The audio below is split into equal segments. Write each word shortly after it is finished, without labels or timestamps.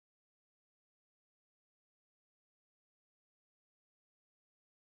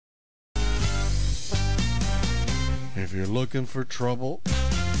If you're looking for trouble,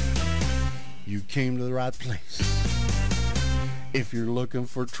 you came to the right place. If you're looking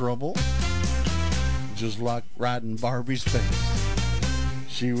for trouble, just like right in Barbie's face,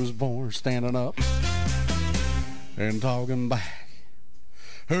 she was born standing up and talking back.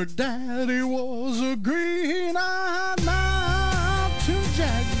 Her daddy was a green-eyed knight to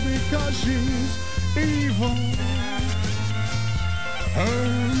Jack because she's evil. Her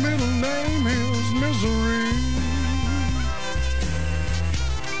middle name is Misery.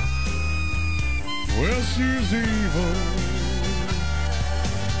 Well, she's evil,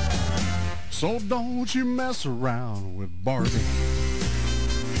 so don't you mess around with Barbie.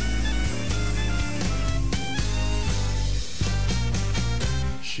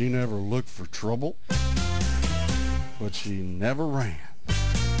 She never looked for trouble, but she never ran.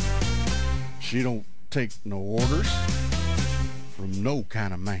 She don't take no orders from no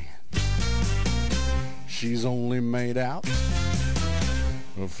kind of man. She's only made out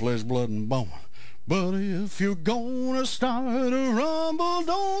of flesh, blood, and bone. But if you're gonna start a rumble,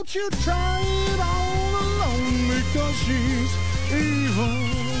 don't you try it all alone, because she's evil.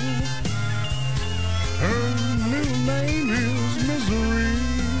 Her middle name is Misery.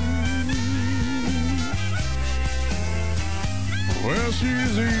 Well,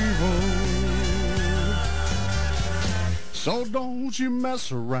 she's evil, so don't you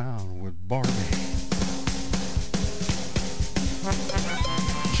mess around with Barbie.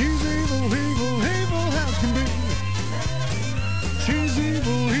 She's evil, evil, evil as can be. She's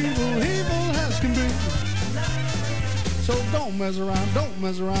evil, evil, evil as can be. So don't mess around, don't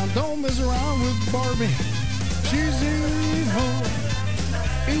mess around, don't mess around with Barbie. She's evil,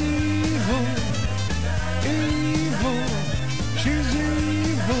 evil, evil. She's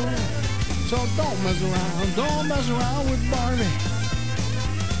evil. So don't mess around with Barbie.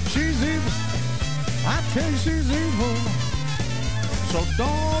 She's evil. I tell you, she's evil. So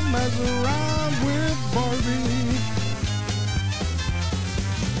don't mess around with Barbie.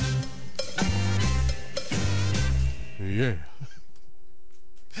 Yeah.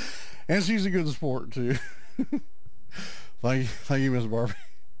 And she's a good sport, too. Thank you, Miss Barbie,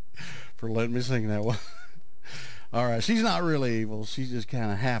 for letting me sing that one. All right, she's not really evil. She's just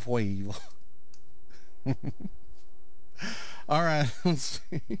kind of halfway evil. All right, let's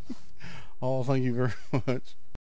see. Oh, thank you very much.